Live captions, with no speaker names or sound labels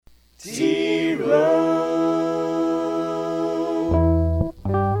T-Row.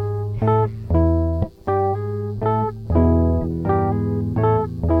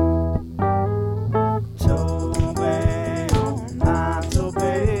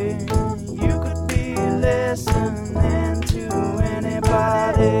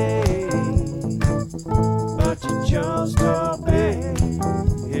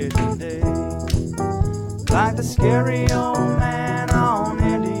 Like the scary old man on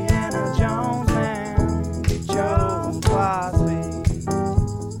Indiana Jones, man, he chose wisely.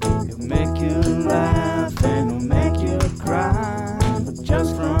 He'll make you laugh and he'll make you cry, but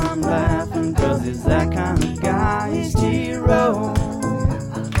just from laughing, 'cause he's that kind of guy. He's T-Row,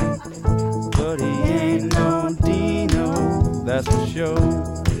 but he ain't no Dino, that's for sure.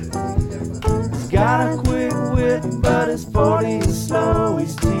 He's got a quick wit, but his 40 is slow.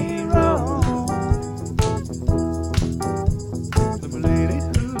 He's T-Row.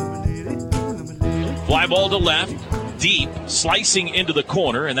 Fly ball to left, deep, slicing into the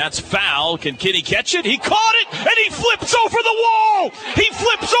corner, and that's foul. Can Kenny catch it? He caught it, and he flips over the wall. He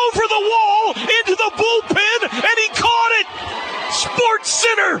flips over the wall into the bullpen, and he caught it. Sports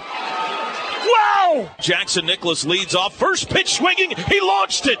Center. Wow! Jackson Nicholas leads off. First pitch swinging. He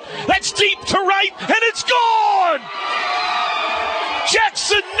launched it. That's deep to right, and it's gone.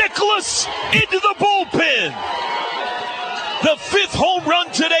 Jackson Nicholas into the bullpen. The fifth home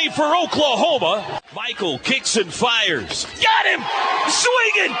run today for Oklahoma. Michael kicks and fires. Got him!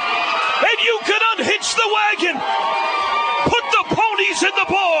 Swinging! And you can unhitch the wagon. Put the ponies in the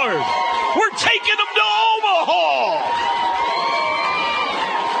barn. We're taking them to Omaha.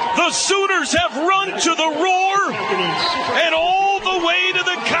 The Sooners have run to the roar and all the way to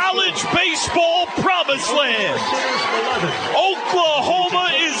the college baseball promised land. Oklahoma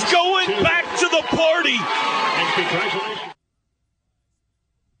is going back to the party. And congratulations.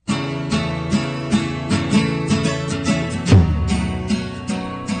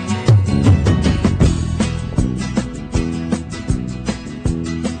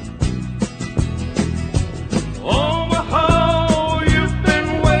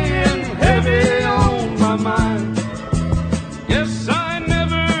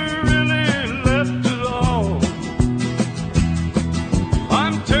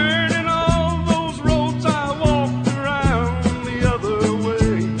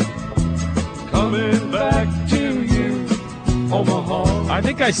 I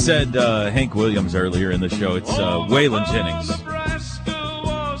think I said Hank Williams earlier in the show. It's Waylon Jennings.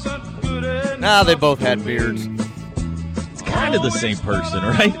 Nah, they both had beards. It's kind of the same person,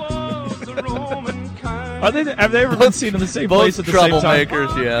 right? Have they ever been seen in the same place at the same time? Both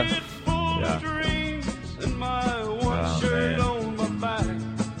troublemakers, yeah. Oh,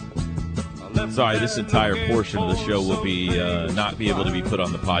 man. Sorry, this entire portion of the show will be not be able to be put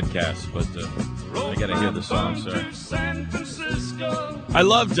on the podcast, but I got to hear the song, sorry. I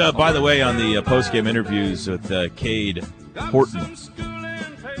loved, by the way, on the post-game interviews with Cade Horton.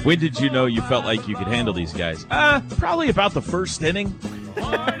 When did you know you felt like you could handle these guys? Probably about the first inning.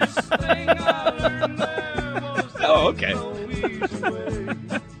 Oh, okay.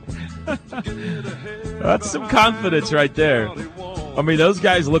 That's some confidence right there. I mean, those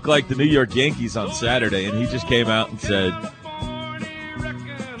guys look like the New York Yankees on Saturday, and he just came out and said,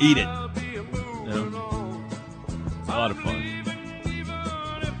 eat it. You know? A lot of fun.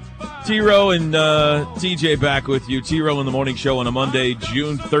 T-Row and TJ back with you. T-Row in the Morning Show on a Monday,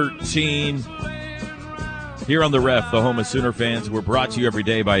 June 13. Here on The Ref, the home of Sooner fans. We're brought to you every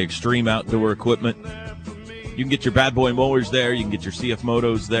day by Extreme Outdoor Equipment. You can get your Bad Boy mowers there. You can get your CF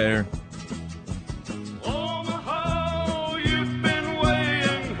Motos there.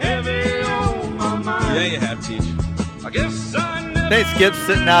 Yeah, you have, Teach. Hey, Skip's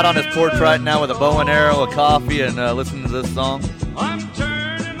sitting out on his porch right now with a bow and arrow, a coffee, and listening to this song.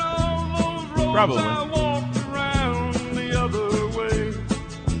 Probably. I'm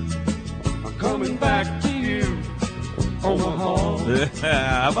coming back to you, Omaha.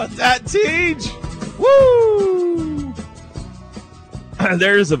 How about that, Teach? Woo!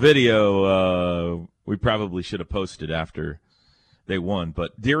 There's a video we probably should have posted after they won,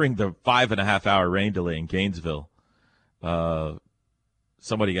 but during the 5.5-hour rain delay in Gainesville,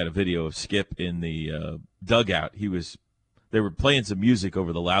 somebody got a video of Skip in the dugout. They were playing some music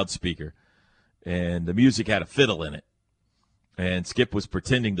over the loudspeaker, and the music had a fiddle in it. And Skip was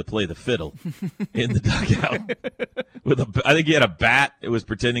pretending to play the fiddle in the dugout. I think he had a bat. It was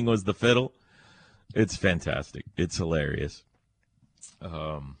pretending was the fiddle. It's fantastic. It's hilarious.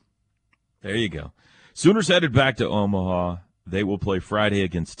 There you go. Sooners headed back to Omaha. They will play Friday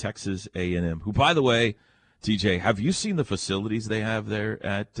against Texas A&M, who, by the way, TJ, have you seen the facilities they have there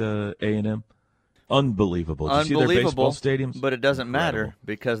at A&M? Unbelievable. Did you see their baseball stadiums? But it doesn't matter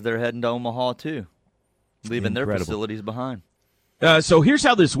because they're heading to Omaha too, leaving their facilities behind. So here's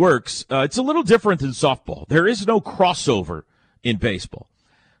how this works. It's a little different than softball. There is no crossover in baseball.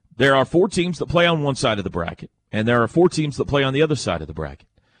 There are 4 teams that play on one side of the bracket, and there are 4 teams that play on the other side of the bracket.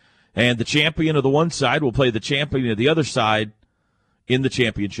 And the champion of the one side will play the champion of the other side in the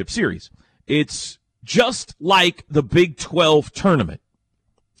championship series. It's just like the Big 12 tournament.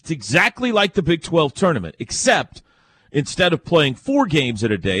 It's exactly like the Big 12 tournament, except instead of playing 4 games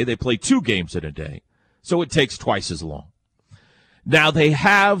in a day, they play 2 games in a day. So it takes twice as long. Now, they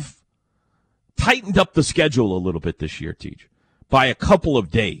have tightened up the schedule a little bit this year, Teach, by a couple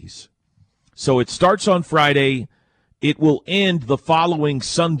of days. So it starts on Friday. It will end the following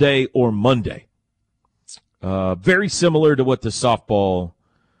Sunday or Monday. Very similar to what the softball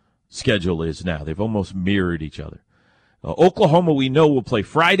schedule is now. They've almost mirrored each other. Oklahoma, we know, will play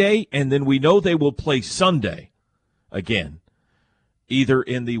Friday, and then we know they will play Sunday again, either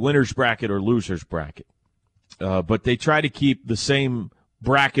in the winner's bracket or loser's bracket. But they try to keep the same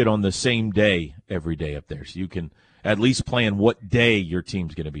bracket on the same day every day up there, so you can at least plan what day your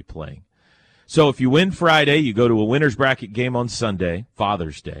team's going to be playing. So if you win Friday, you go to a winner's bracket game on Sunday,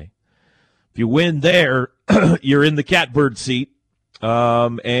 Father's Day. If you win there, you're in the catbird seat,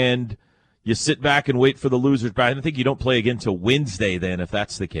 and you sit back and wait for the losers. But I think you don't play again until Wednesday then, if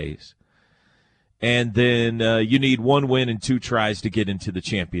that's the case. And then you need 1 win and 2 tries to get into the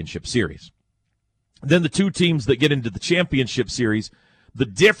championship series. Then the 2 teams that get into the championship series, the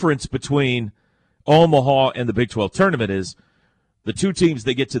difference between Omaha and the Big 12 tournament is the 2 teams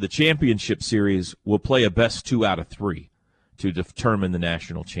that get to the championship series will play a best 2 out of 3 to determine the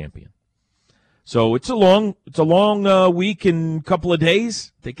national champion. So it's a long week and a couple of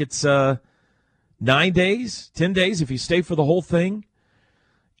days. I think it's 9 days, 10 days if you stay for the whole thing.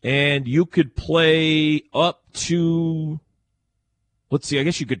 And you could play up to, let's see, I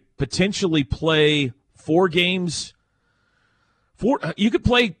guess you could potentially play 4 games. You could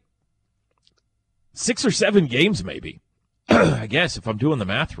play 6 or 7 games maybe, I guess, if I'm doing the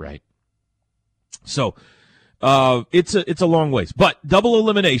math right. So it's a long ways. But double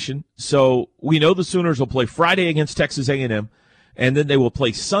elimination, so we know the Sooners will play Friday against Texas A&M, and then they will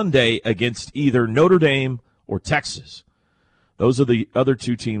play Sunday against either Notre Dame or Texas. Those are the other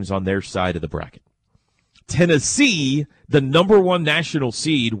 2 teams on their side of the bracket. Tennessee, the number 1 national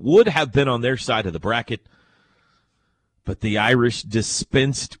seed, would have been on their side of the bracket, but the Irish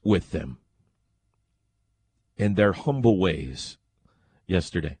dispensed with them in their humble ways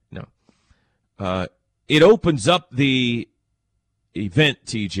yesterday. No. It opens up the event,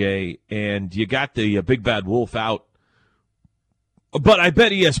 TJ, and you got the Big Bad Wolf out. But I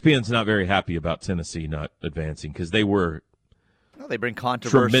bet ESPN's not very happy about Tennessee not advancing because they were they bring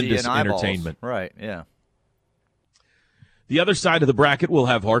controversy tremendous and eyeballs. Entertainment. Right, yeah. The other side of the bracket will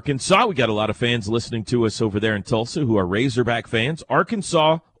have Arkansas. We got a lot of fans listening to us over there in Tulsa who are Razorback fans.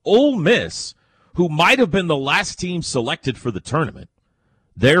 Arkansas, Ole Miss, who might have been the last team selected for the tournament.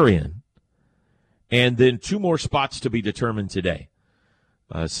 They're in. And then 2 more spots to be determined today.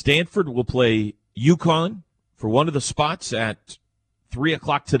 Stanford will play UConn for one of the spots at 3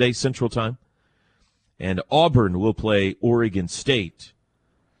 o'clock today Central Time. And Auburn will play Oregon State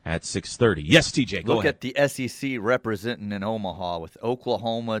at 6:30. Yes, TJ, go ahead. Look at the SEC representing in Omaha with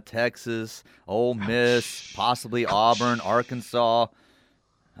Oklahoma, Texas, Ole Miss, possibly Auburn, Arkansas.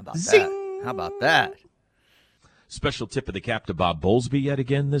 How about that? How about that? Special tip of the cap to Bob Bowlesby yet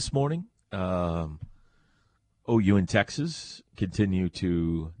again this morning. OU and Texas continue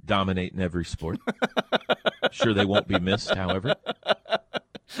to dominate in every sport. Sure they won't be missed, however.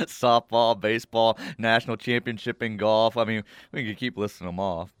 Softball, baseball, national championship in golf. I mean, we could keep listing them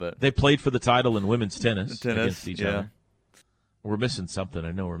off, but they played for the title in women's tennis against each other. We're missing something.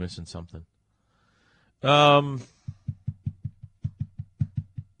 I know we're missing something. Yeah,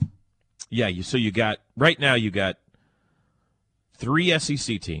 so you got right now you got 3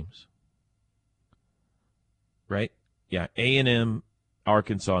 SEC teams. Right? Yeah, A&M,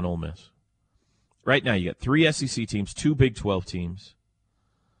 Arkansas, and Ole Miss. Right now you got 3 SEC teams, 2 Big 12 teams.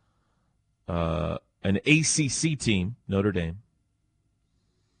 An ACC team, Notre Dame,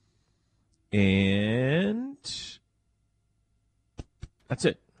 and that's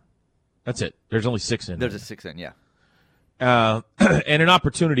it. There's only 6 in. There's a 6 in, yeah. And an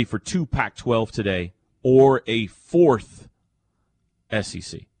opportunity for 2 Pac-12 today or a 4th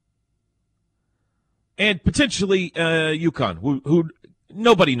SEC. And potentially UConn, who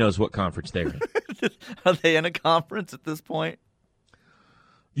nobody knows what conference they're in. Are they in a conference at this point?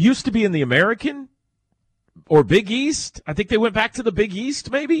 Used to be in the American, or Big East. I think they went back to the Big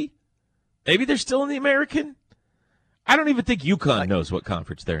East, maybe. Maybe they're still in the American. I don't even think UConn knows what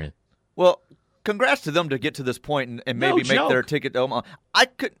conference they're in. Well, congrats to them to get to this point and maybe make their ticket to Omaha.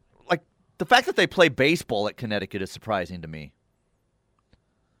 The fact that they play baseball at Connecticut is surprising to me.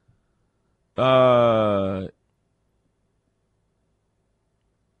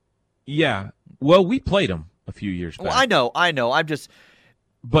 Yeah. Well, we played them a few years back. Well, I know. I'm just.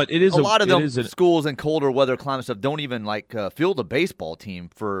 But it is a lot of them schools in colder weather climate stuff don't even field a baseball team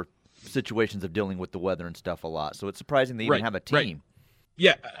for situations of dealing with the weather and stuff a lot. So it's surprising they even have a team. Right.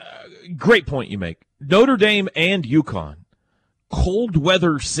 Yeah, great point you make. Notre Dame and UConn, cold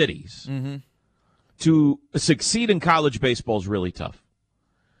weather cities. Mm-hmm. To succeed in college baseball is really tough.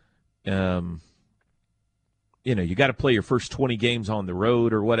 You got to play your first 20 games on the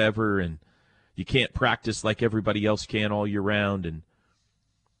road or whatever, and you can't practice like everybody else can all year round. And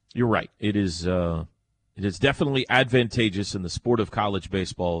you're right. It is definitely advantageous in the sport of college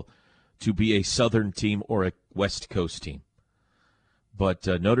baseball to be a Southern team or a West Coast team. But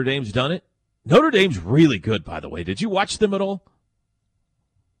Notre Dame's done it. Notre Dame's really good, by the way. Did you watch them at all?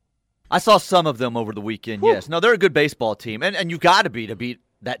 I saw some of them over the weekend, yes. No, they're a good baseball team, and you got to beat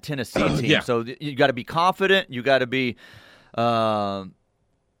that Tennessee team. Yeah. So you got to be confident. You got to be,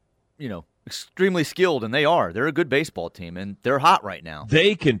 extremely skilled, and they are. They're a good baseball team, and they're hot right now.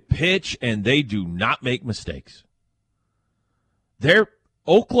 They can pitch, and they do not make mistakes.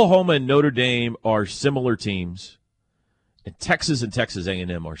 Oklahoma and Notre Dame are similar teams, and Texas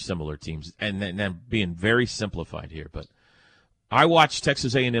A&M are similar teams. And I'm being very simplified here, but I watched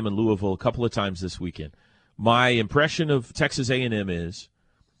Texas A&M and Louisville a couple of times this weekend. My impression of Texas A&M is,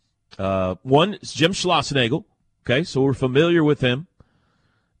 one, it's Jim Schlossnagle. Okay, so we're familiar with him.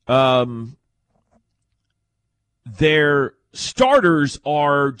 Their starters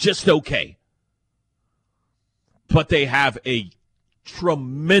are just okay, but they have a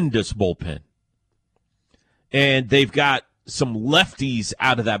tremendous bullpen. And they've got some lefties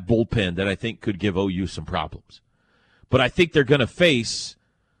out of that bullpen that I think could give OU some problems. But I think they're going to face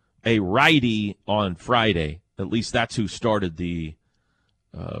a righty on Friday. At least that's who started the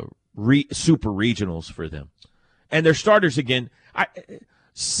super regionals for them. And their starters, again, they're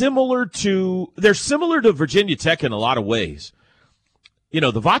similar to Virginia Tech in a lot of ways. The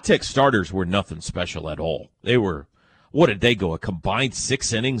Vatek starters were nothing special at all. They were, what did they go, a combined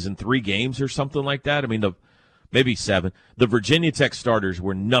 6 innings in 3 games or something like that? I mean, maybe 7. The Virginia Tech starters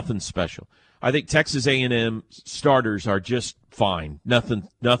were nothing special. I think Texas A&M starters are just fine. Nothing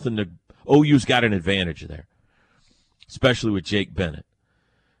to OU's got an advantage there, especially with Jake Bennett.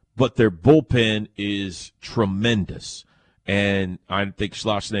 But their bullpen is tremendous. And I think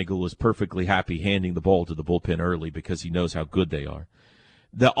Schlossnagle was perfectly happy handing the ball to the bullpen early because he knows how good they are.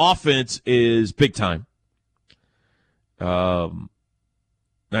 The offense is big time. I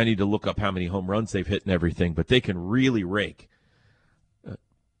need to look up how many home runs they've hit and everything, but they can really rake.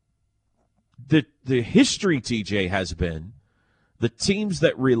 The history, TJ, has been the teams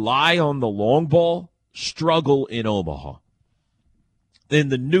that rely on the long ball struggle in Omaha, in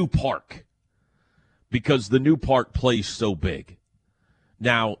the new park, because the new park plays so big.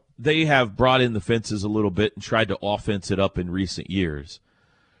 Now, they have brought in the fences a little bit and tried to offense it up in recent years,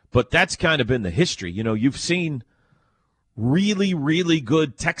 but that's kind of been the history. You've seen really, really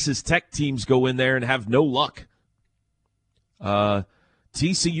good Texas Tech teams go in there and have no luck.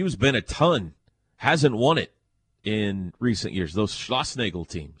 TCU's been a ton, hasn't won it in recent years, those Schlossnagle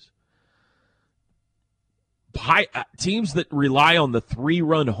teams. Teams that rely on the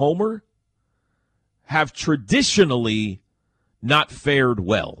 3-run homer have traditionally not fared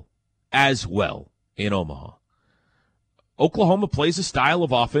as well in Omaha. Oklahoma plays a style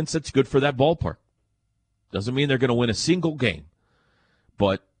of offense that's good for that ballpark. Doesn't mean they're going to win a single game,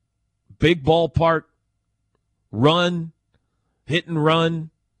 but big ballpark, hit and run.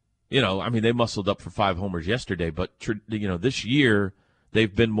 They muscled up for 5 homers yesterday, but this year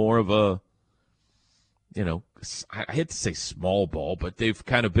they've been more of a, I hate to say small ball, but they've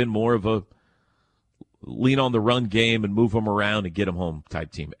kind of been more of a lean on the run game and move them around and get them home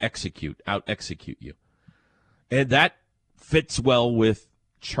type team. Out-execute you. And that fits well with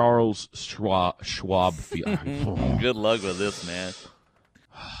Charles Schwab Field. Good luck with this, man.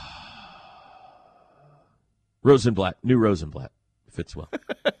 New Rosenblatt. Fits well.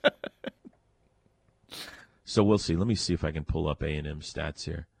 So we'll see. Let me see if I can pull up A&M stats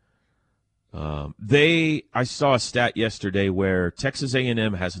here. I saw a stat yesterday where Texas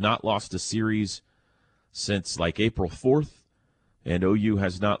A&M has not lost a series since April 4th, and OU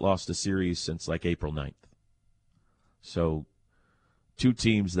has not lost a series since April 9th. So two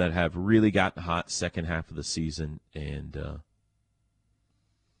teams that have really gotten hot second half of the season, and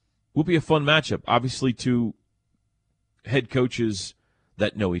will be a fun matchup. Obviously, two head coaches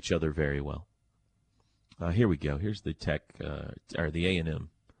that know each other very well. Here we go. Here's the Tech, or the A&M.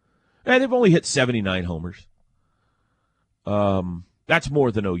 And they've only hit 79 homers. That's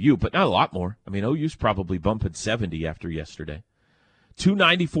more than OU, but not a lot more. I mean, OU's probably bumping 70 after yesterday.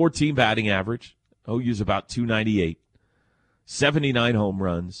 294 team batting average. OU's about 298. 79 home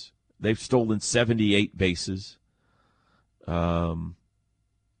runs. They've stolen 78 bases.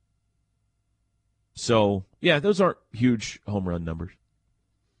 So, yeah, those aren't huge home run numbers.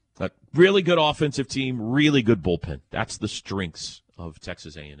 A really good offensive team, really good bullpen. That's the strengths of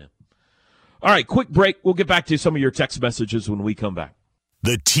Texas A&M. All right, quick break. We'll get back to some of your text messages when we come back.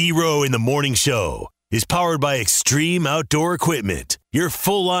 The T-Row in the Morning Show is powered by Extreme Outdoor Equipment, your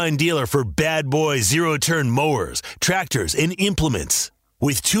full-line dealer for bad boy zero-turn mowers, tractors, and implements.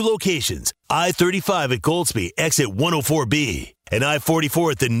 With two locations, I-35 at Goldsby, exit 104B, and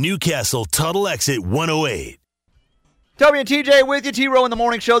I-44 at the Newcastle Tuttle exit 108. Toby and TJ with you. T-Row in the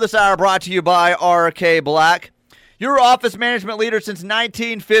Morning Show this hour brought to you by RK Black. Your office management leader since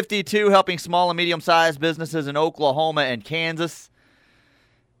 1952, helping small and medium-sized businesses in Oklahoma and Kansas.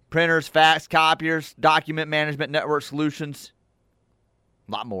 Printers, fax, copiers, document management, network solutions,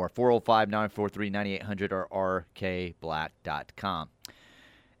 a lot more. 405-943-9800 or rkblack.com.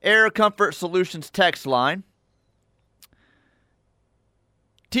 Air Comfort Solutions text line.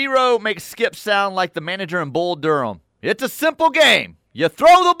 T-Row makes Skip sound like the manager in Bull Durham. It's a simple game. You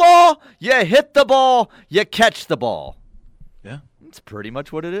throw the ball, you hit the ball, you catch the ball. Yeah. That's pretty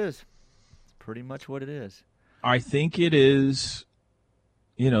much what it is. It's pretty much what it is. I think it is,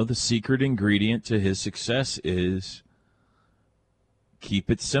 the secret ingredient to his success is keep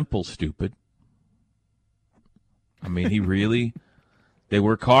it simple, stupid. I mean, they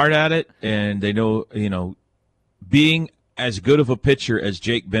work hard at it, and they know, being as good of a pitcher as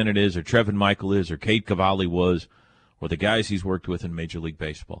Jake Bennett is, or Trevin Michael is, or Cade Cavalli was, or the guys he's worked with in Major League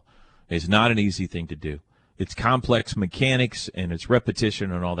Baseball, is not an easy thing to do. It's complex mechanics, and it's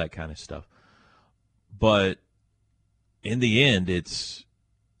repetition and all that kind of stuff. But in the end, it's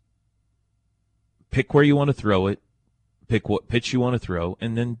pick where you want to throw it, pick what pitch you want to throw,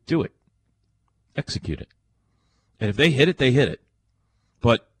 and then do it. Execute it. And if they hit it, they hit it.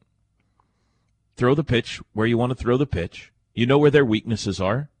 But throw the pitch where you want to throw the pitch. You know where their weaknesses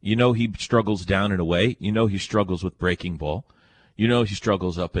are. You know he struggles down and away. You know he struggles with breaking ball. You know he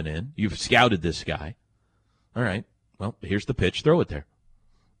struggles up and in. You've scouted this guy. All right. Well, here's the pitch. Throw it there.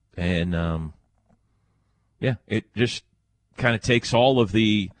 And, it just kind of takes all of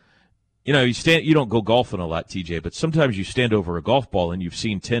the, you don't go golfing a lot, TJ, but sometimes you stand over a golf ball and you've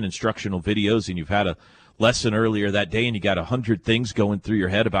seen 10 instructional videos and you've had a lesson earlier that day and you got 100 things going through your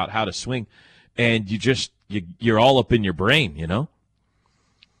head about how to swing. And you're all up in your brain,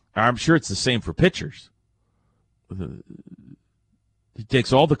 I'm sure it's the same for pitchers. He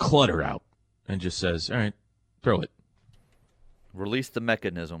takes all the clutter out and just says, all right, throw it. Release the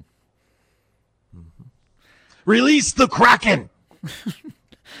mechanism. Mm-hmm. Release the Kraken!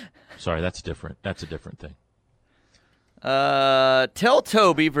 Sorry, that's different. That's a different thing. Tell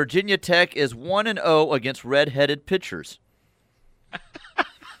Toby Virginia Tech is 1-0 against red-headed pitchers.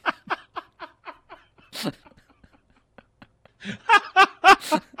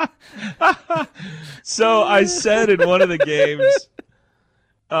 So I said in one of the games,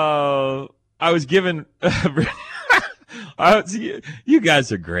 I was given. You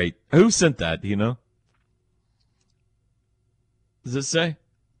guys are great. Who sent that? Do you know? Does it say?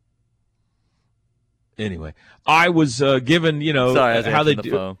 Anyway, I was given. Sorry, I was how they the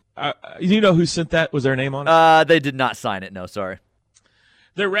do. Phone. You know who sent that? Was their name on it? They did not sign it. No, sorry.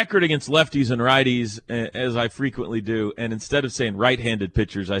 Their record against lefties and righties, as I frequently do, and instead of saying right-handed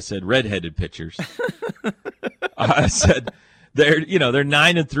pitchers, I said red-headed pitchers. I said they're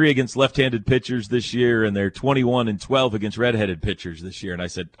 9-3 against left-handed pitchers this year, and they're 21-12 against red-headed pitchers this year. And I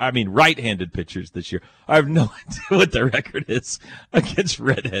said, right-handed pitchers this year. I have no idea what the record is against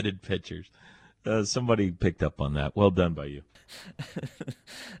red-headed pitchers. Somebody picked up on that. Well done by you.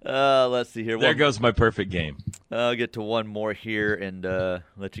 Let's see here. There goes my perfect game. I'll get to one more here and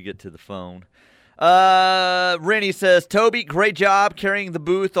let you get to the phone. Rennie says, Toby, great job carrying the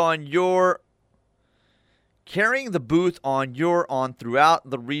booth on throughout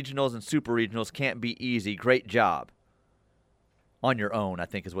the regionals and super regionals can't be easy. Great job. On your own, I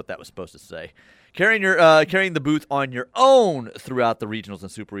think is what that was supposed to say. Carrying the booth on your own throughout the regionals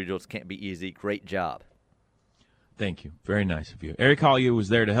and super regionals can't be easy. Great job. Thank you. Very nice of you. Eric Collier was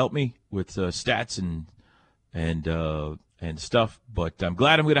there to help me with stats and and stuff. But I'm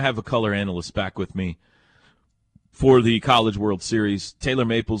glad I'm going to have a color analyst back with me for the College World Series. Taylor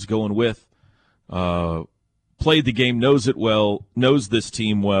Maples going with. Played the game, knows it well, knows this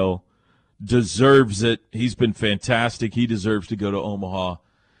team well, deserves it. He's been fantastic. He deserves to go to Omaha,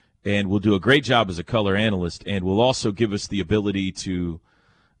 and will do a great job as a color analyst, and will also give us the ability to,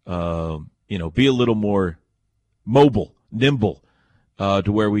 be a little more mobile, nimble,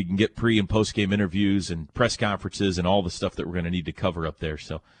 to where we can get pre- and post-game interviews and press conferences and all the stuff that we're going to need to cover up there.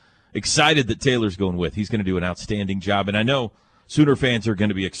 So excited that Taylor's going with. He's going to do an outstanding job, and I know Sooner fans are going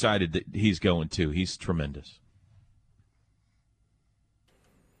to be excited that he's going too. He's tremendous.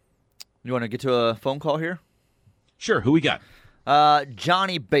 You want to get to a phone call here? Sure. Who we got?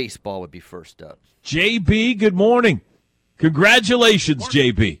 Johnny Baseball would be first up. JB, good morning. Congratulations,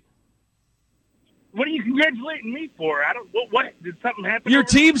 JB. What are you congratulating me for? I don't. What did something happen? Your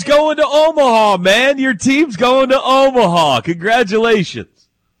team's going to Omaha, man. Your team's going to Omaha. Congratulations.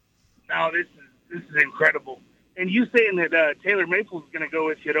 No, this is incredible. And you saying that Taylor Maples is going to go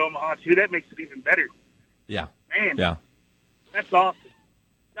with you to Omaha too? That makes it even better. Yeah. Man. Yeah. That's awesome.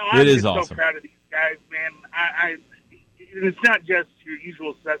 No, It is just awesome. so proud of these guys, man. And it's not just your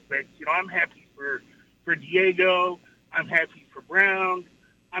usual suspects. I'm happy for Diego. I'm happy for Brown.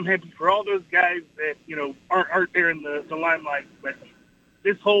 I'm happy for all those guys that aren't there in the limelight. But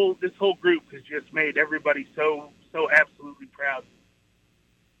this whole group has just made everybody so absolutely proud.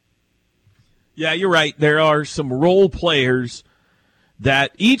 Yeah, you're right. There are some role players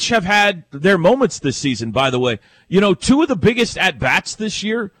that each have had their moments this season, by the way. Two of the biggest at-bats this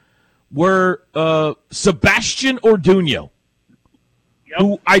year were Sebastian Orduño,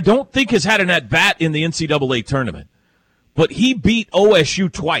 who I don't think has had an at-bat in the NCAA tournament, but he beat OSU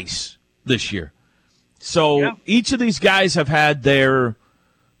twice this year. So each of these guys have had their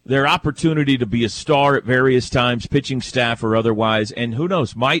opportunity to be a star at various times, pitching staff or otherwise, and who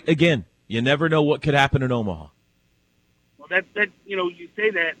knows, might again. You never know what could happen in Omaha. Well, that you say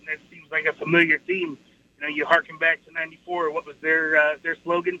that, and it seems like a familiar theme. You harken back to '94. What was their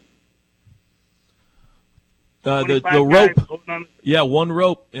slogan? The rope. Yeah, one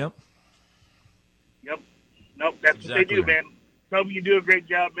rope. Yep. Nope. That's exactly what they do, man. Toby, you do a great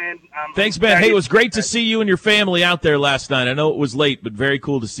job, man. Thanks, man. Hey, it was great to see you and your family out there last night. I know it was late, but very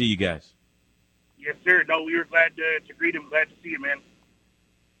cool to see you guys. Yes, sir. No, we were glad to greet him. Glad to see you, man.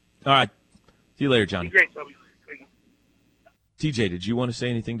 All right. See you later, Johnny. Be great, Toby. TJ, did you want to say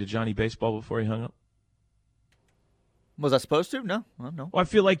anything to Johnny Baseball before he hung up? Was I supposed to? No. No. Well, I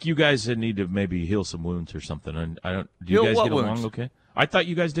feel like you guys need to maybe heal some wounds or something. And I don't. Do you Heal guys what get wounds? along okay? I thought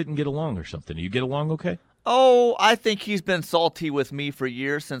you guys didn't get along or something. Do you get along okay? Oh, I think he's been salty with me for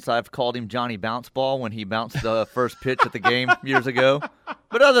years since I've called him Johnny Bounce Ball when he bounced the first pitch at the game years ago.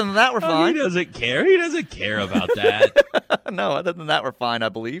 But other than that, we're fine. He doesn't care. He doesn't care about that. No, other than that, we're fine, I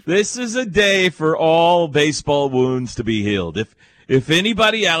believe. This is a day for all baseball wounds to be healed. If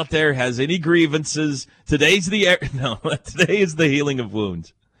anybody out there has any grievances, today is the healing of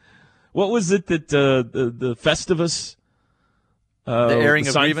wounds. What was it that the Festivus? The airing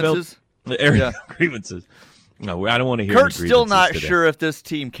of Seinfeld? grievances? The airing of grievances. No, I don't want to hear Kurt's any still not grievances today. sure if this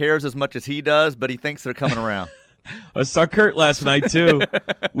team cares as much as he does, but he thinks they're coming around. I saw Kurt last night, too.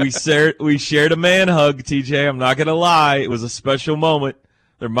 We shared a man hug, TJ. I'm not going to lie. It was a special moment.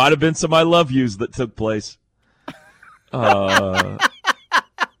 There might have been some I love yous that took place. Who's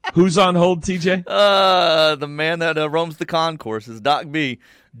on hold, TJ? The man that roams the concourse is Doc B.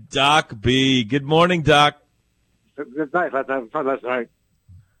 Doc B. Good morning, Doc. Good night. Let's have fun last night.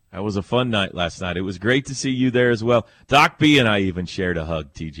 That was a fun night last night. It was great to see you there as well. Doc B and I even shared a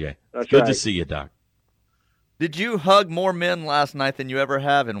hug, TJ. That's Good right. to see you, Doc. Did you hug more men last night than you ever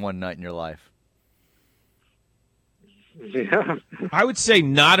have in one night in your life? Yeah. I would say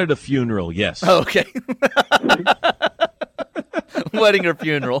not at a funeral, yes. Okay. Wedding or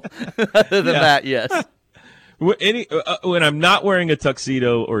funeral. Other than that, yes. When I'm not wearing a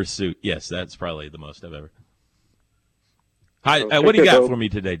tuxedo or a suit, yes, that's probably the most I've ever. Hi, what do you got for me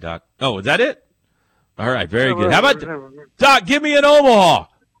today, Doc? Oh, is that it? All right, very good. How about Doc? Give me an Omaha.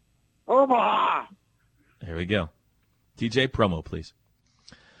 Omaha. There we go. TJ, promo, please.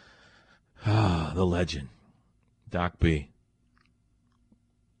 Ah, the legend, Doc B.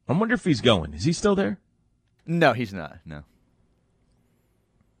 I wonder if he's going. Is he still there? No, he's not. No.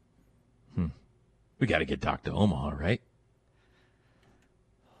 We got to get Doc to Omaha, right?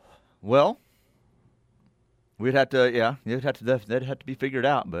 Well, we'd have to. Yeah, that'd have to be figured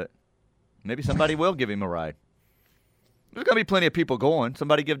out. But maybe somebody will give him a ride. There's gonna be plenty of people going.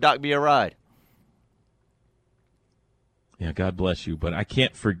 Somebody give Doc B a ride. Yeah, God bless you, but I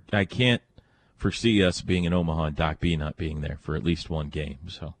can't foresee us being in Omaha and Doc B not being there for at least one game.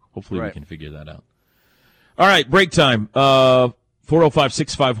 So hopefully we Right. can figure that out. All right, break time.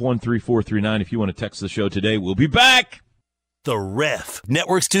 405-651-3439 if you want to text the show today. We'll be back. The Ref.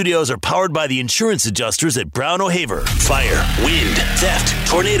 Network studios are powered by the insurance adjusters at Brown O'Haver. Fire, wind, theft,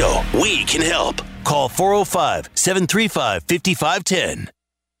 tornado. We can help. Call 405-735-5510.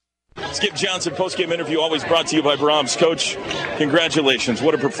 Skip Johnson, postgame interview always brought to you by Brahms. Coach, congratulations.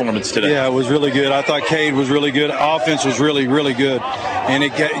 What a performance today. Yeah, it was really good. I thought Cade was really good. Offense was really, really good. And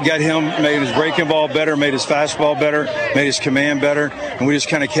it got him, made his breaking ball better, made his fastball better, made his command better. And we just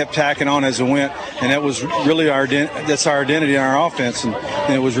kind of kept tacking on as it went. And that was really that's our identity in our offense. And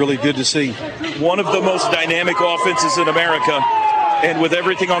it was really good to see. One of the most dynamic offenses in America. And with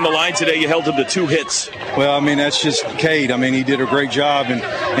everything on the line today, you held him to 2 hits. Well, I mean, that's just Cade. I mean, he did a great job and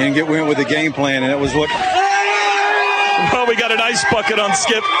went with a game plan. And that was what. Well, we got an ice bucket on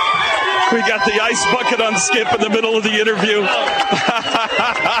Skip. We got the ice bucket on Skip in the middle of the interview.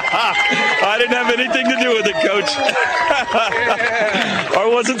 I didn't have anything to do with it, Coach. I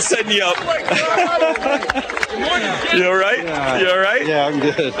wasn't setting you up. You all right? You all right? Yeah, I'm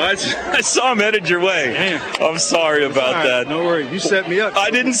good. I saw him headed your way. Damn. I'm sorry about that. No worries. You set me up.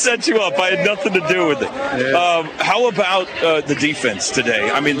 I didn't set you up. I had nothing to do with it. Yeah. How about the defense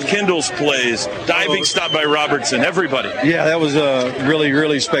today? I mean, Kendall's plays, diving stop by Robertson, everybody. Yeah, that was really,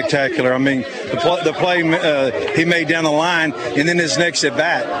 really spectacular. I mean, the play he made down the line, and then his next at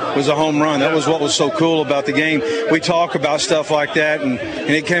bat was a home run. That was what was so cool about the game. We talk about stuff like that, and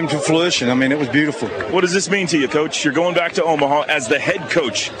it came to fruition. I mean, it was beautiful. What does this mean to you, Coach? You're going back to Omaha as the head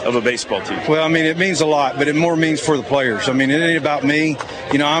coach of a baseball team. Well, I mean, it means a lot, but it more means for the players. I mean, it ain't about me.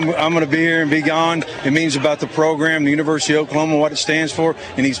 You know, I'm going to be here and be gone. It means about the program, the University of Oklahoma, what it stands for,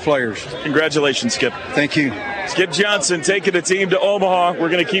 and these players. Congratulations, Skip. Thank you. Skip Johnson taking a team to Omaha. We're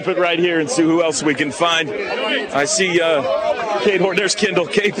going to keep it right here and see who else we can find. I see Cade Horton. There's Kendall,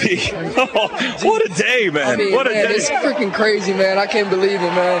 KP. Oh, what a day, man. I mean, what a man, day. it's freaking crazy, man. I can't believe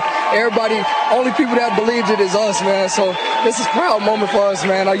it, man. Everybody, only people that believed it is us, man. So this is a proud moment for us,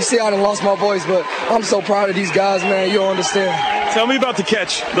 man. You see, I done lost my voice, but I'm so proud of these guys, man. You don't understand. Tell me about the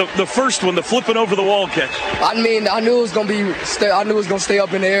catch, the first one, the flipping over the wall catch. I mean, I knew it was gonna stay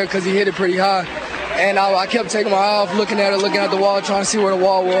up in the air because he hit it pretty high. And I kept taking my eye off, looking at the wall, trying to see where the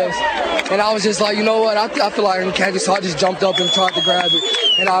wall was. And I was just like, you know what? I feel like I can catch it, so I just jumped up and tried to grab it.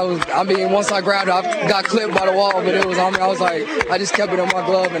 And once I grabbed it, I got clipped by the wall, but I was like, I just kept it in my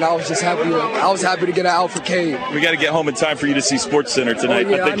glove, and I was just happy. I was happy to get it out for Cade. We got to get home in time for you to see SportsCenter tonight. Oh,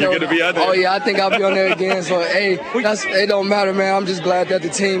 yeah, I think you're going to be on there. Oh, yeah, I think I'll be on there again. So, hey, it don't matter, man. I'm just glad that the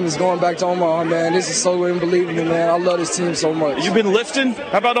team is going back to Omaha, man. This is so unbelievable, man. I love this team so much. You've been lifting?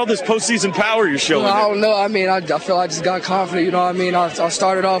 How about all this postseason power you're showing? I don't know. I mean, I feel I just got confident, you know what I mean? I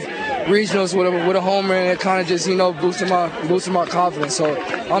started off regionals with a homer, and it kind of just, boosted my confidence. So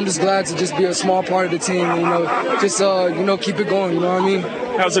I'm just glad to just be a small part of the team, just keep it going, you know what I mean?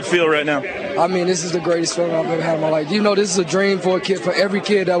 How's it feel right now? I mean, this is the greatest feeling I've ever had in my life. This is a dream for a kid, for every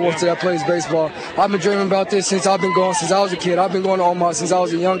kid that plays baseball. I've been dreaming about this since I was a kid. I've been going to Omaha since I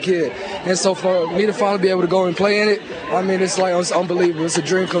was a young kid. And so for me to finally be able to go and play in it, I mean, it's unbelievable. It's a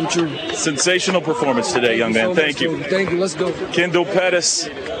dream come true. Sensational performance today, young man. Thank you. Thank you. Let's go. Kendall Pettis,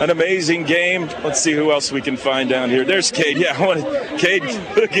 an amazing game. Let's see who else we can find down here. There's Cade. Yeah, Cade.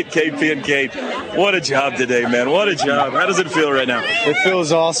 Look at KP and Cade. What a job today, man. What a job. How does it feel right now? It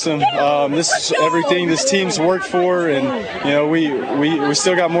feels awesome. This is everything this team's worked for, and we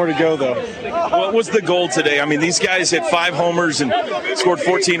still got more to go though. What was the goal today? I mean, these guys hit 5 homers and scored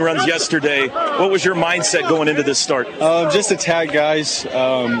 14 runs yesterday. What was your mindset going into this start? Just to tag guys,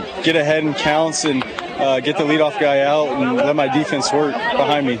 get ahead in counts, and get the leadoff guy out and let my defense work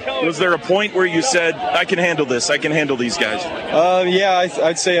behind me. Was there a point where you said, I can handle this, I can handle these guys? Yeah,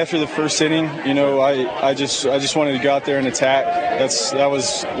 I'd say after the first inning, I just wanted to go out there and attack. That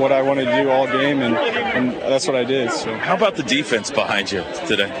was what I wanted to do all game, and that's what I did. So. How about the defense behind you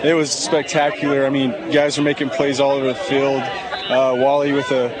today? It was spectacular. I mean, guys were making plays all over the field. Wally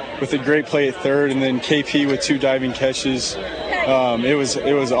with a great play at third, and then KP with 2 diving catches. It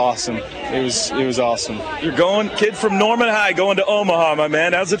was awesome. It was awesome. You're going, kid from Norman High, going to Omaha, my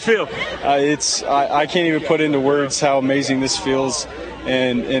man. How's it feel? I can't even put into words how amazing this feels,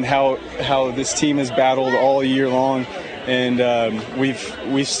 and how this team has battled all year long. And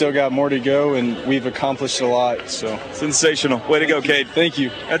we've still got more to go, and we've accomplished a lot. So sensational. Way to go, Cade. Thank you.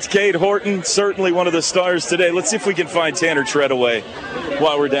 That's Cade Horton, certainly one of the stars today. Let's see if we can find Tanner Treadaway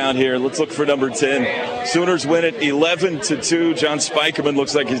while we're down here. Let's look for number 10. Sooners win it 11-2. John Spikerman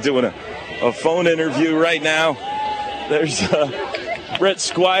looks like he's doing a phone interview right now. There's Brett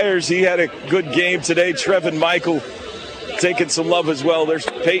Squires, he had a good game today. Trevin Michael taking some love as well. There's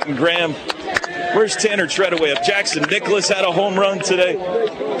Peyton Graham. Where's Tanner Treadaway? Jackson Nicholas had a home run today.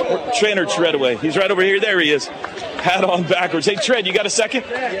 Tanner Treadaway. He's right over here. There he is. Hat on backwards. Hey, Tread, you got a second?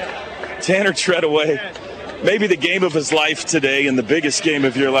 Tanner Treadaway. Maybe the game of his life today and the biggest game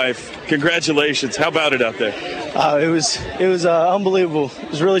of your life. Congratulations. How about it out there? It was unbelievable. It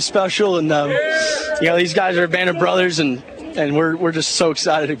was really special. And, these guys are a band of brothers, and we're just so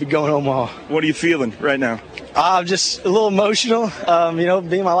excited to be going to Omaha. What are you feeling right now? I'm just a little emotional,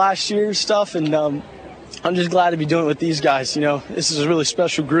 being my last year and stuff, and I'm just glad to be doing it with these guys. This is a really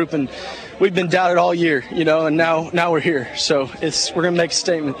special group, and we've been doubted all year, and now we're here. So we're going to make a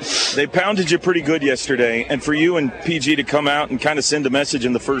statement. They pounded you pretty good yesterday, and for you and PG to come out and kind of send a message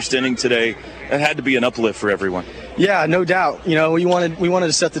in the first inning today, that had to be an uplift for everyone. Yeah, no doubt. We wanted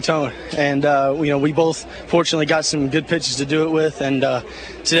to set the tone, and we both fortunately got some good pitches to do it with, and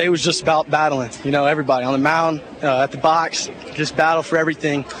today was just about battling. Everybody on the mound, at the box, just battle for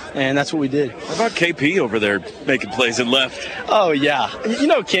everything, and that's what we did. How about KP over there making plays and left? Oh yeah,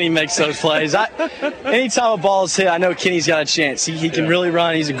 Kenny makes those plays. Anytime a ball is hit, I know Kenny's got a chance. He can really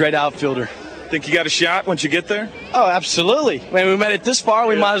run. He's a great outfielder. Think you got a shot once you get there? Oh, absolutely. When we made it this far,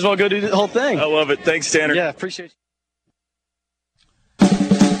 we might as well go do the whole thing. I love it. Thanks, Tanner. Yeah, appreciate you.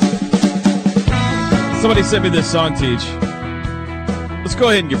 Somebody sent me this song, Teach. Let's go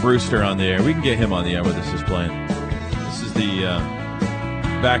ahead and get Brewster on the air. We can get him on the air where this is playing. This is the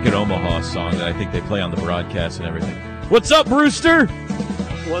Back at Omaha song that I think they play on the broadcast and everything. What's up, Brewster?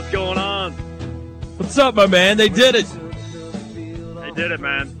 What's going on? What's up, my man? They did it. They did it,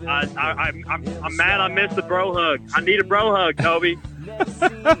 man. I'm mad I missed the bro hug. I need a bro hug, Toby. Man,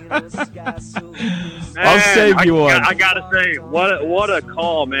 I'll save you one. I gotta say, what a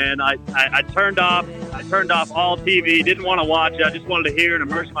call, man. I turned off all TV, didn't want to watch it. I just wanted to hear and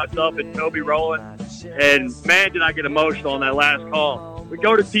immerse myself in Toby Rowland. And man, did I get emotional on that last call. We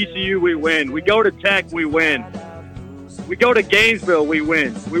go to TCU, we win. We go to Tech, we win. We go to Gainesville, we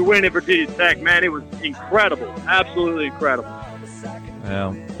win. We win at Virginia Tech. Man, it was incredible. Absolutely incredible.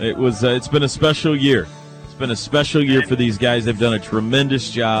 Well, it's been a special year. It's been a special year for these guys. They've done a tremendous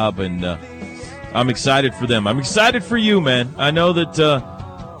job, and I'm excited for them. I'm excited for you, man. I know that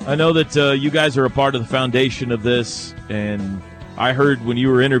you guys are a part of the foundation of this, and I heard when you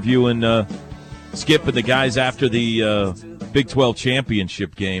were interviewing Skip and the guys after the Big 12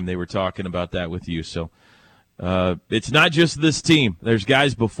 championship game, they were talking about that with you. So it's not just this team. There's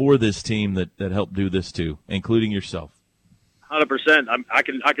guys before this team that helped do this too, including yourself. 100%. I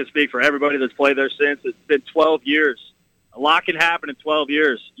can speak for everybody that's played there since. It's been 12 years. A lot can happen in 12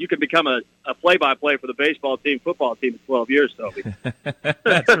 years. You can become a play-by-play for the baseball team, football team in 12 years, Toby.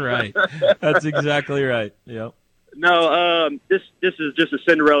 That's right. That's exactly right. Yep. No, this is just a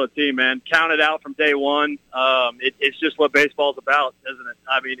Cinderella team, man. Count it out from day one. It's just what baseball's about, isn't it?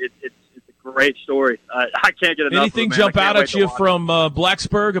 I mean, it's a great story. I can't get enough. Anything of it, jump out at you from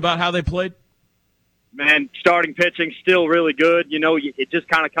Blacksburg about how they played? Man, starting pitching still really good. It just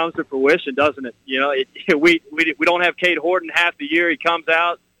kind of comes to fruition, doesn't it? We don't have Cade Horton half the year. He comes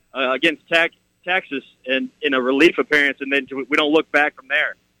out against Texas and in a relief appearance, and then we don't look back from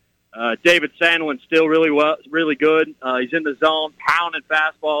there. David Sandlin's still really good. He's in the zone, pounding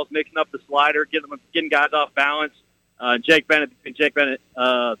fastballs, mixing up the slider, getting guys off balance. Jake Bennett,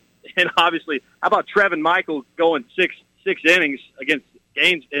 and obviously, how about Trevin Michael going six innings against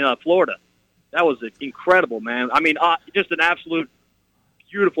Gaines in Florida? That was incredible, man. I mean, just an absolute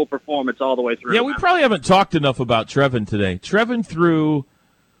beautiful performance all the way through. Yeah, we probably haven't talked enough about Trevin today. Trevin threw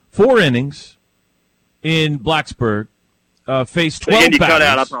 4 innings in Blacksburg, faced 12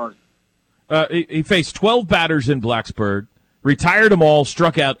 batters. He faced 12 batters in Blacksburg, retired them all,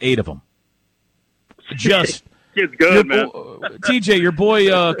 struck out 8 of them. Just it's good, man. TJ, your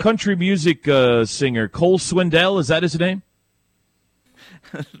boy, country music singer Cole Swindell, is that his name?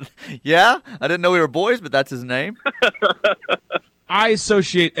 Yeah, I didn't know we were boys, but that's his name. I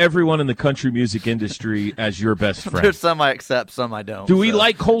associate everyone in the country music industry as your best friend. There's some I accept, some I don't. Do we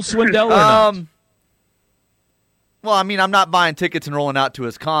like Cole Swindell or not? Well, I mean, I'm not buying tickets and rolling out to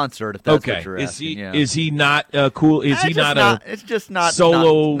his concert. If that's what you're asking. Is he not cool? Is he not It's just not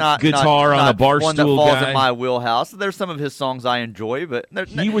solo not guitar on a bar one stool that falls guy? in my wheelhouse. There's some of his songs I enjoy, but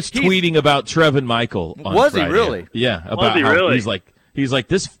he was tweeting about Trevin Michael. On was Friday. he really? Yeah, about how really? He's like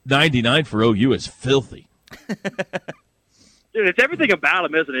this 99 for OU is filthy. Dude, it's everything about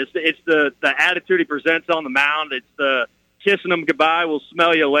him, isn't it? It's the attitude he presents on the mound. It's the kissing him goodbye, we'll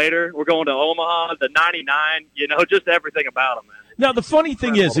smell you later. We're going to Omaha, the 99, just everything about him, man. Now, the funny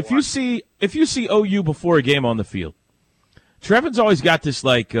thing is, if you see OU before a game on the field, Trevin's always got this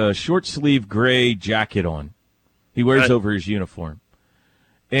like short sleeve gray jacket on. He wears over his uniform.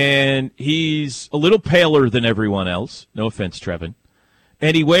 And he's a little paler than everyone else. No offense, Trevin.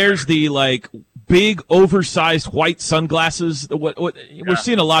 And he wears the like big oversized white sunglasses. We're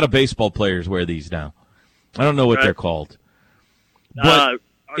seeing a lot of baseball players wear these now. I don't know what they're called. But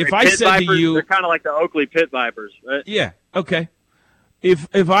if I said Vipers, to you, they're kind of like the Oakley Pit Vipers, right? Yeah, okay.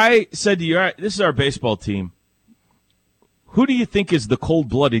 If I said to you, all right, this is our baseball team, who do you think is the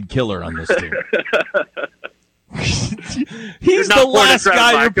cold-blooded killer on this team? He's the last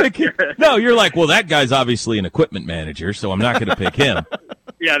guy you're picking. No, you're like, well, that guy's obviously an equipment manager, so I'm not going to pick him.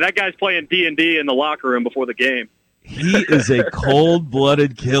 Yeah, that guy's playing D&D in the locker room before the game. He is a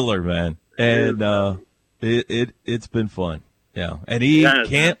cold-blooded killer, man, and it's been fun. Yeah, and he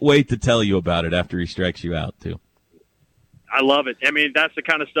can't wait to tell you about it after he strikes you out too. I love it. I mean, that's the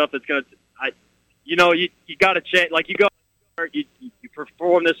kind of stuff that's going to, you got to change. Like you go, you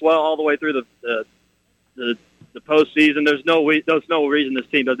perform this well all the way through the postseason. There's no reason this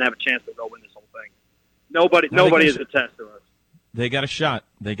team doesn't have a chance to go win this whole thing. Nobody is a test to us. They got a shot.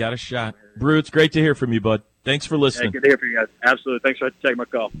 Brew, it's great to hear from you, bud. Thanks for listening. Hey, good to hear from you guys. Absolutely. Thanks for taking my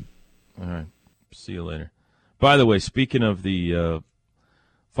call. All right. See you later. By the way, speaking of the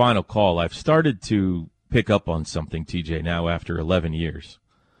final call, I've started to pick up on something, TJ, now after 11 years.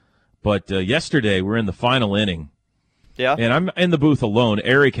 But yesterday, we're in the final inning. Yeah. And I'm in the booth alone.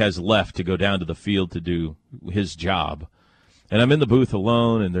 Eric has left to go down to the field to do his job. And I'm in the booth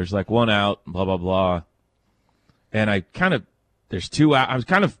alone, and there's like one out, blah, blah, blah. And there's two out. I was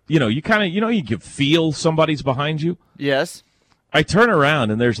kind of, you can feel somebody's behind you. Yes. I turn around,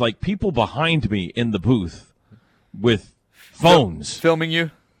 and there's like people behind me in the booth with phones. Filming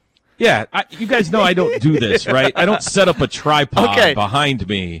you? Yeah. You guys know I don't do this, right? I don't set up a tripod behind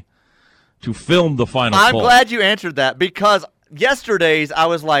me to film the final call. I'm glad you answered that, because yesterday's I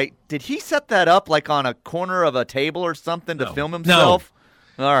was like, did he set that up like on a corner of a table or something to film himself?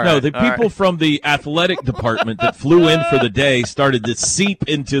 No. All right. No, the people from the athletic department that flew in for the day started to seep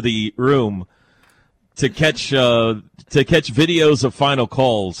into the room to catch videos of final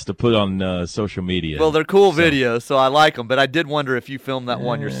calls to put on social media. Well, they're cool videos, so I like them, but I did wonder if you filmed that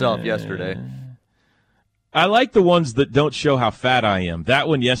one yourself yesterday. I like the ones that don't show how fat I am. That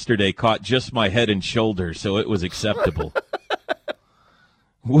one yesterday caught just my head and shoulders, so it was acceptable.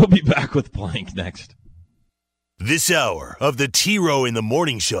 We'll be back with Blank next. This hour of the T-Row in the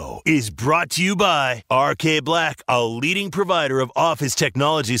Morning Show is brought to you by RK Black, a leading provider of office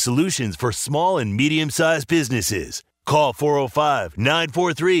technology solutions for small and medium-sized businesses. Call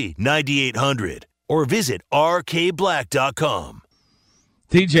 405-943-9800 or visit rkblack.com.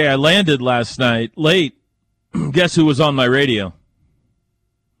 TJ, I landed last night late. Guess who was on my radio?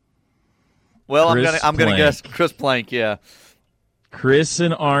 Well, I'm gonna guess Chris Plank. Yeah, Chris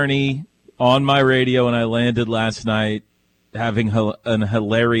and Arnie on my radio, and I landed last night having an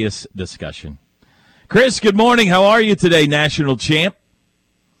hilarious discussion. Chris, good morning. How are you today, national champ?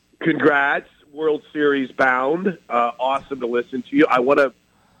 Congrats, World Series bound. Awesome to listen to you. I want to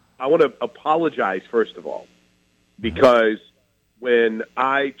apologize first of all, because when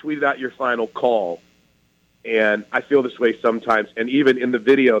I tweeted out your final call, and I feel this way sometimes, and even in the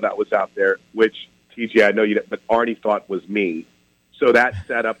video that was out there, which TJ, I know you didn't, but Arnie thought was me. So that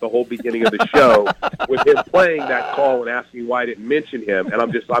set up the whole beginning of the show with him playing that call and asking why I didn't mention him. And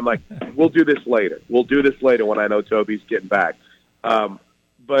I'm like, we'll do this later. We'll do this later when I know Toby's getting back.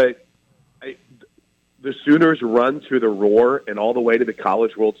 But the Sooners run through the Roar and all the way to the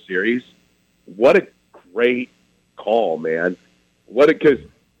College World Series. What a great call, man. Because,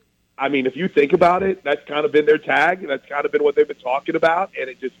 I mean, if you think about it, that's kind of been their tag. That's kind of been what they've been talking about, and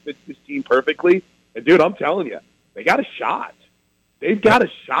it just fits this team perfectly. And, dude, I'm telling you, they got a shot. They've got a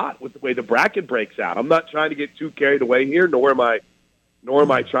shot with the way the bracket breaks out. I'm not trying to get too carried away here, nor am I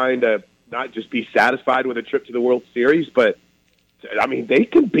trying to not just be satisfied with a trip to the World Series, but, I mean, they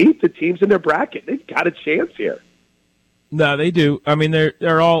can beat the teams in their bracket. They've got a chance here. No, they do. I mean,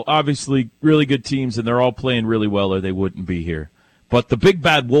 they're all obviously really good teams, and they're all playing really well, or they wouldn't be here. But the big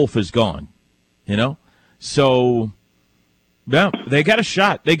bad wolf is gone, So, yeah, they got a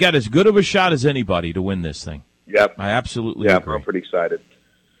shot. They got as good of a shot as anybody to win this thing. Yep. I absolutely agree. I'm pretty excied.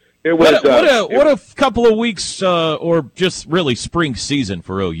 It was what a couple of weeks or just really spring season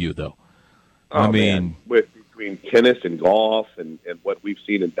for OU, though. I mean, between tennis and golf and what we've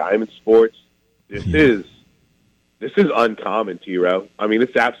seen in diamond sports, this is uncommon, T-Row. I mean,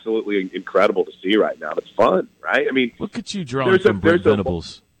 it's absolutely incredible to see right now. It's fun, right? I mean, look at you drawing from Brent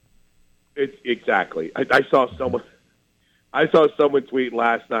Venables. Exactly. I saw someone I saw someone tweet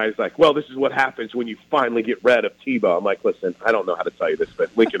last night. It's like, well, this is what happens when you finally get rid of Tebow. I'm like, listen, I don't know how to tell you this,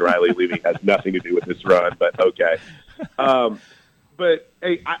 but Lincoln Riley leaving has nothing to do with this run. But okay. But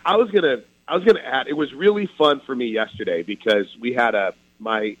hey, I was gonna add. It was really fun for me yesterday because we had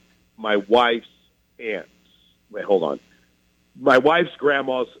my wife's aunt. Wait, hold on. My wife's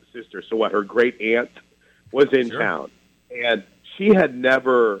grandma's sister. So what? Her great aunt was in town, and she had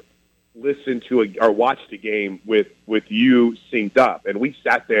never listened to or watched a game with you synced up, and we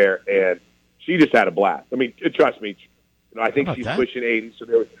sat there and she just had a blast. I mean, trust me, I think she's pushing 80, so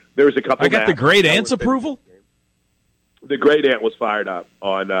there was a couple. I got the great aunt's approval. The great aunt was fired up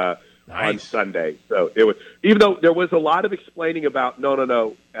on Sunday, so it was, even though there was a lot of explaining about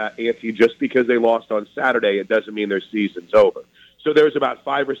no, Auntie, just because they lost on Saturday, it doesn't mean their season's over. So there was about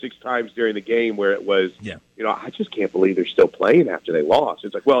 5 or 6 times during the game where it was, I just can't believe they're still playing after they lost.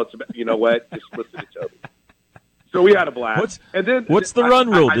 It's like, well, you know what? Just listen to Toby. So we had a blast. What's the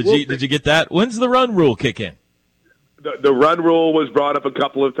run rule? Did you get that? When's the run rule kick in? The run rule was brought up a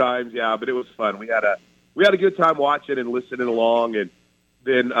couple of times, but it was fun. We had a good time watching and listening along, and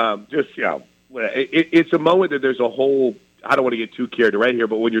then it's a moment that there's a whole. I don't want to get too carried away here,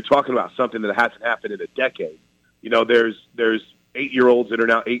 but when you're talking about something that hasn't happened in a decade, there's 8-year-olds that are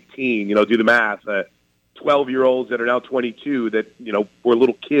now 18, do the math, 12-year-olds that are now 22 that, were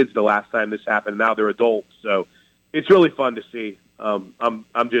little kids the last time this happened. Now they're adults. So it's really fun to see. I'm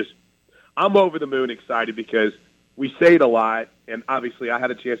over the moon excited because we say it a lot. And obviously I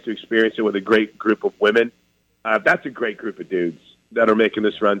had a chance to experience it with a great group of women. That's a great group of dudes that are making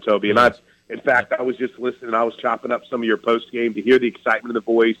this run, Toby. And in fact, I was just listening. I was chopping up some of your post game to hear the excitement in the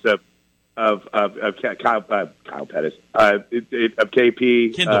voice of Kyle Pettis, of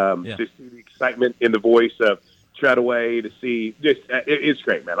KP, to see the excitement in the voice of Treadaway, to see this. It's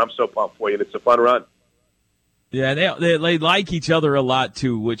great, man. I'm so pumped for you, and it's a fun run. Yeah, they like each other a lot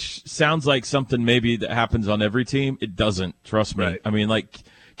too, which sounds like something maybe that happens on every team. It doesn't. Trust me. Right. I mean, like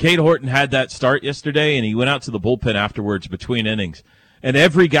Cade Horton had that start yesterday, and he went out to the bullpen afterwards between innings, and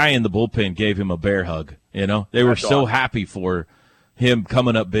every guy in the bullpen gave him a bear hug. They were so happy for him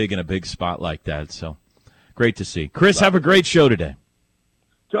coming up big in a big spot like that. So great to see. Chris, have a great show today.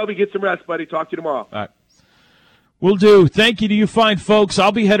 Toby, get some rest, buddy. Talk to you tomorrow. All right. Will do. Thank you to you fine folks.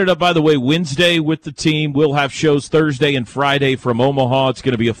 I'll be headed up, by the way, Wednesday with the team. We'll have shows Thursday and Friday from Omaha. It's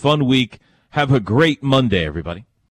going to be a fun week. Have a great Monday, everybody.